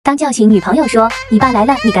当叫醒女朋友说你爸来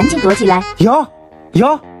了，你赶紧躲起来。有，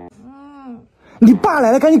你爸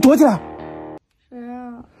来了，赶紧躲起来。谁呀？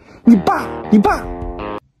你爸。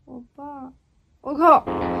我爸。我靠，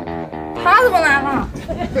他怎么来了？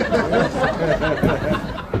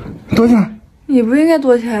躲起来。你不应该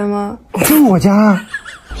躲起来吗？这是我家。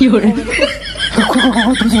有人。快，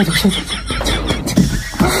躲起来。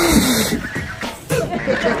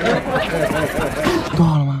躲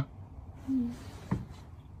好了吗？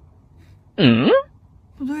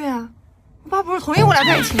不对呀，我爸不是同意我俩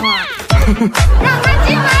在一起吗？让他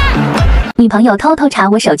进来！女朋友偷偷查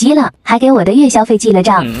我手机了，还给我的月消费记了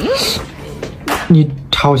账。你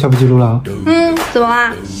查我消费记录了？怎么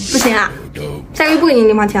啦？不行啊，下个月不给你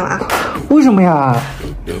零花钱了啊？为什么呀？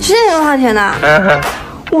谁给零花钱的？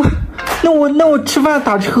那我吃饭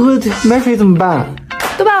打车买水怎么办？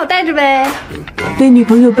都把我带着呗。被女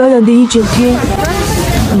朋友包养的一整天。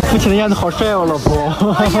你付钱的样子好帅哦，老婆。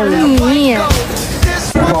你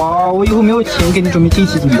宝，我以后没有钱给你准备惊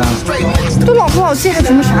喜怎么办？都老夫老妻还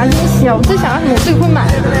准备啥惊喜啊？我最想要什么我自己会买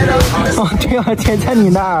的。哦，对啊，钱在你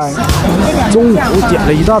那儿。中午点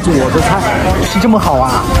了一大桌子菜，是这么好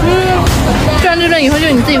啊？赚这顿以后就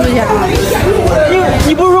你自己付钱了。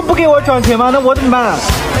你不是说不给我转钱吗？那我怎么办？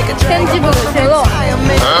天机不可泄露。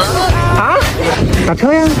啊？打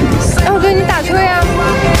车呀？哦，对，你打车呀。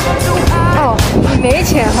哦，你没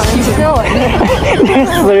钱，好像只跟我一你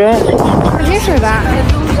死人！接水吧。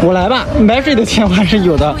我来吧，买水的钱我还是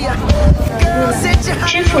有的。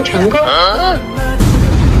支付成功。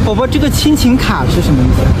宝宝，这个亲情卡是什么意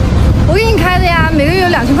思？我给你开的呀，每个月有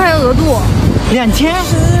2000块额度。2000？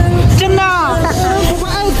真的？我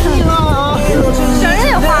爱死你了！省着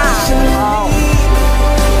点花。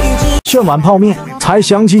炫完泡面，才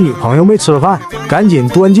想起女朋友没吃饭，赶紧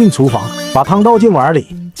端进厨房，把汤倒进碗里，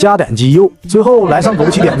加点鸡肉，最后来上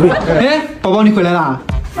枸杞点缀。哎，宝宝你回来了。啊，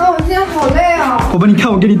我今天好累啊。宝宝，你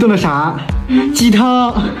看我给你炖了啥？鸡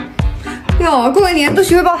汤。哟，过个年都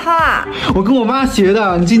学会煲汤啊？我跟我妈学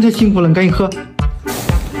的。你今天太辛苦了，你赶紧喝。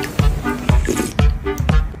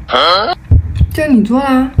这你做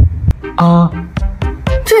啦？啊。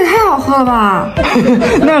这也太好喝了吧！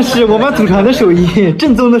那是我妈祖传的手艺，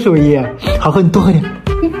正宗的手艺，好喝，你多喝点。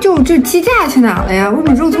就这鸡架去哪了呀？为什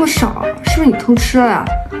么肉这么少？是不是你偷吃了呀？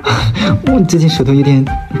我最近手头有点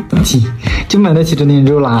紧，就买得起这点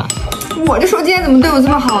肉啦。我这手今天怎么对我这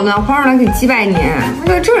么好呢？皇上来给鸡拜年，还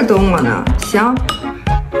在这儿等我呢。行，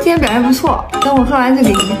今天表现不错，等我喝完就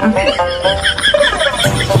给你啊。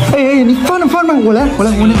哎，你放着，我来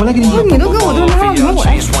给你。你都跟我炖汤了，怎么我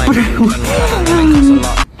来？不是我。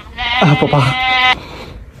宝宝。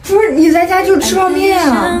不是你在家就吃泡面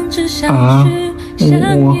啊？啊，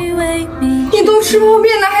我。你都吃泡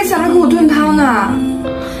面了，还想着给我炖汤呢？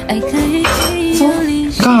走，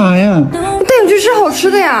干啥呀？我带你去吃好吃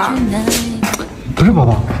的呀。不是宝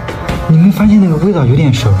宝，你没发现那个味道有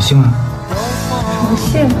点熟悉吗？熟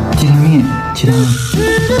悉。鸡汤面，鸡汤面。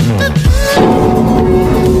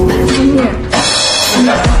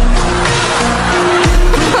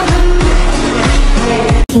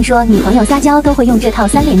听说女朋友撒娇都会用这套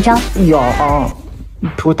3连招。有，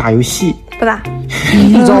陪我打游戏。不打。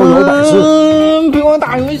一招有本事。陪我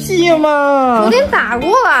打游戏嘛。我给你打过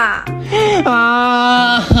了。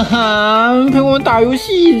陪我打游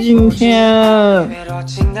戏今天。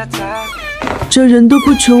这人都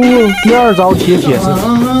不宠我。第2招贴子。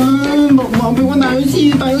宝宝陪我打游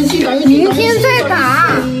戏。明天再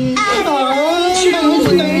打。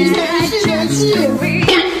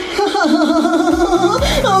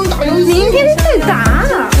明天再打。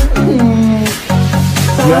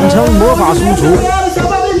远程魔法输出。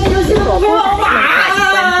好了，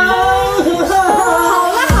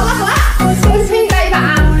我陪你来一把。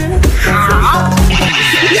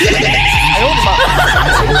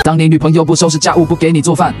当你女朋友不收拾家务，不给你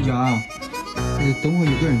做饭。呀，等会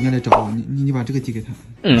有个人要来找我，你把这个递给他。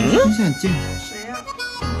你想见谁呀？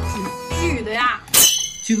女的呀。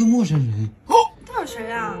接个陌生人。这是谁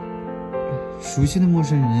呀？熟悉的陌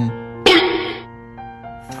生人。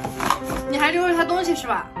你还收拾他东西是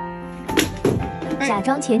吧？假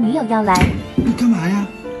装前女友要来。你干嘛呀？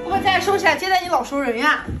我把家里收起来接待你老熟人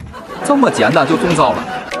呀。这么简单就中招了。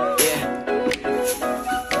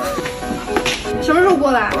什么时候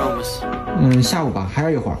过来？下午吧，还要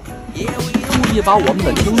一会儿。注意把我们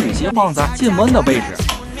的情侣鞋放在进门的位置。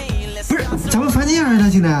不是，咱们翻这样他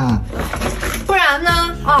现在啊？不然呢？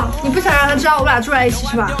哦，你不想让他知道我俩住在一起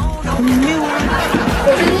是吧？没有啊。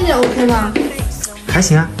我真心的 OK 吗？还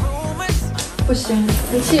行啊。不行，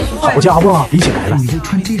你气势好家伙，比起来了。你这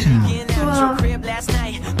穿这身啊？对啊。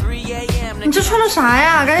你这穿的啥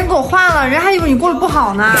呀？赶紧给我换了，人还以为你过得不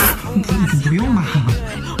好呢。不用吧。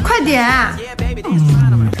点。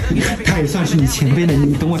他也算是你前辈了，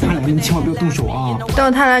你等我他俩，你千万不要动手啊！等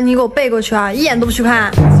我他俩，你给我背过去啊，一眼都不许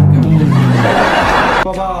看。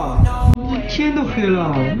爸爸，天都黑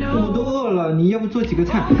了，我都饿了，你要不做几个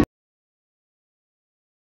菜？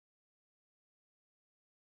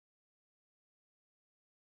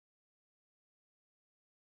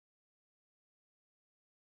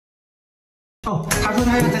哦，他说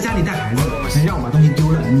他要在家里带孩子，让我把东西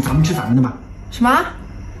丢了，咱们吃咱们的吧。什么？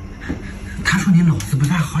他说你脑子不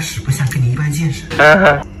太好使，不想跟你一般见识。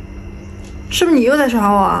是不是你又在耍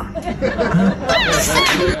我啊？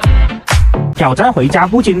挑战回家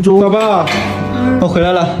不进猪。爸爸，我回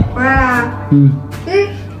来了。回来啦。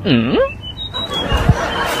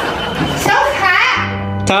小凯，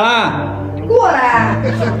咋啦？过来。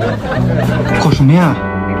搞什么呀？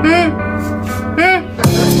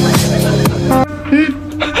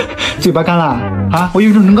嘴巴干了啊！我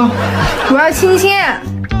有种真高。我要亲亲。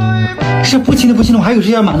是不亲的不亲的，我还有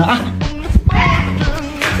事要忙呢啊！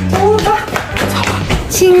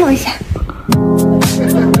亲我一下。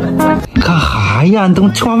干啥呀？你等我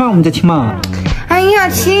吃完饭我们再亲嘛。哎呀，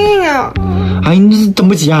亲呀！哎，你等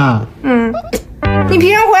不及啊？你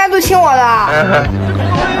平常回来都亲我的。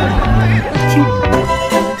亲。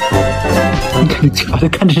你看你扯的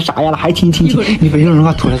看成啥样了？还亲？你把扔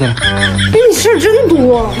话吐了再来。你事儿真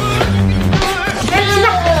多。来亲吧。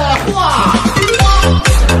哇！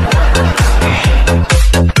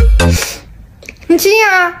你亲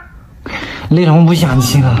呀！累了，我不想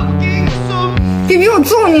亲了。比比，我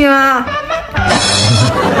揍你啊！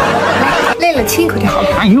累了亲一口就好了。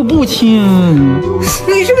哎呦，不亲！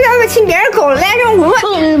你是不是要亲别人狗了？来，让我闻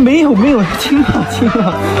闻。没有，亲了。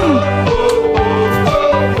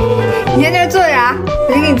你在这儿坐着啊，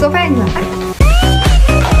我就给你做饭去了。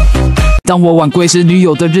当我晚归时，女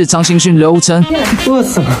友的日常新训流程。饿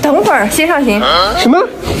死了。等会儿先上行。什么？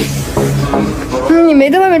你没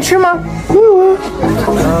在外面吃吗？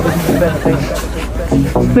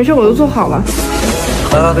没事，我都做好了。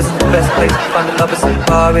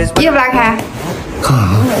衣服拉开。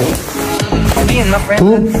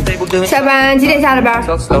下班几点下的班？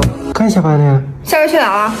刚下班呢。下班去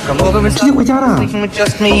哪了？直接回家了。有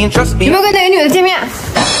没有跟哪个女的见面？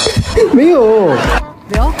没有。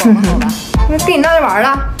那跟你闹着玩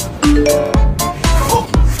了。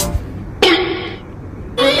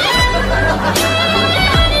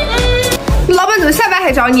老板怎么下班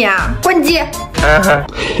还找你啊？关机。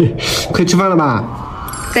可以吃饭了吧？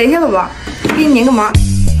等一下，宝宝，给你粘个膜。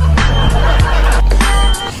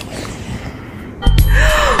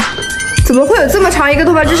怎么会有这么长一个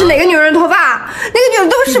头发？这是哪个女人的头发？那个女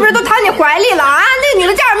的是不是都躺你怀里了啊？那个女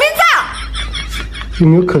的叫什么名字？有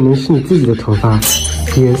没有可能是你自己的头发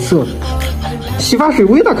颜色、洗发水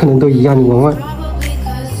味道可能都一样？你闻闻。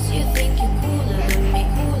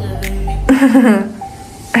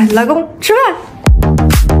老公，吃饭。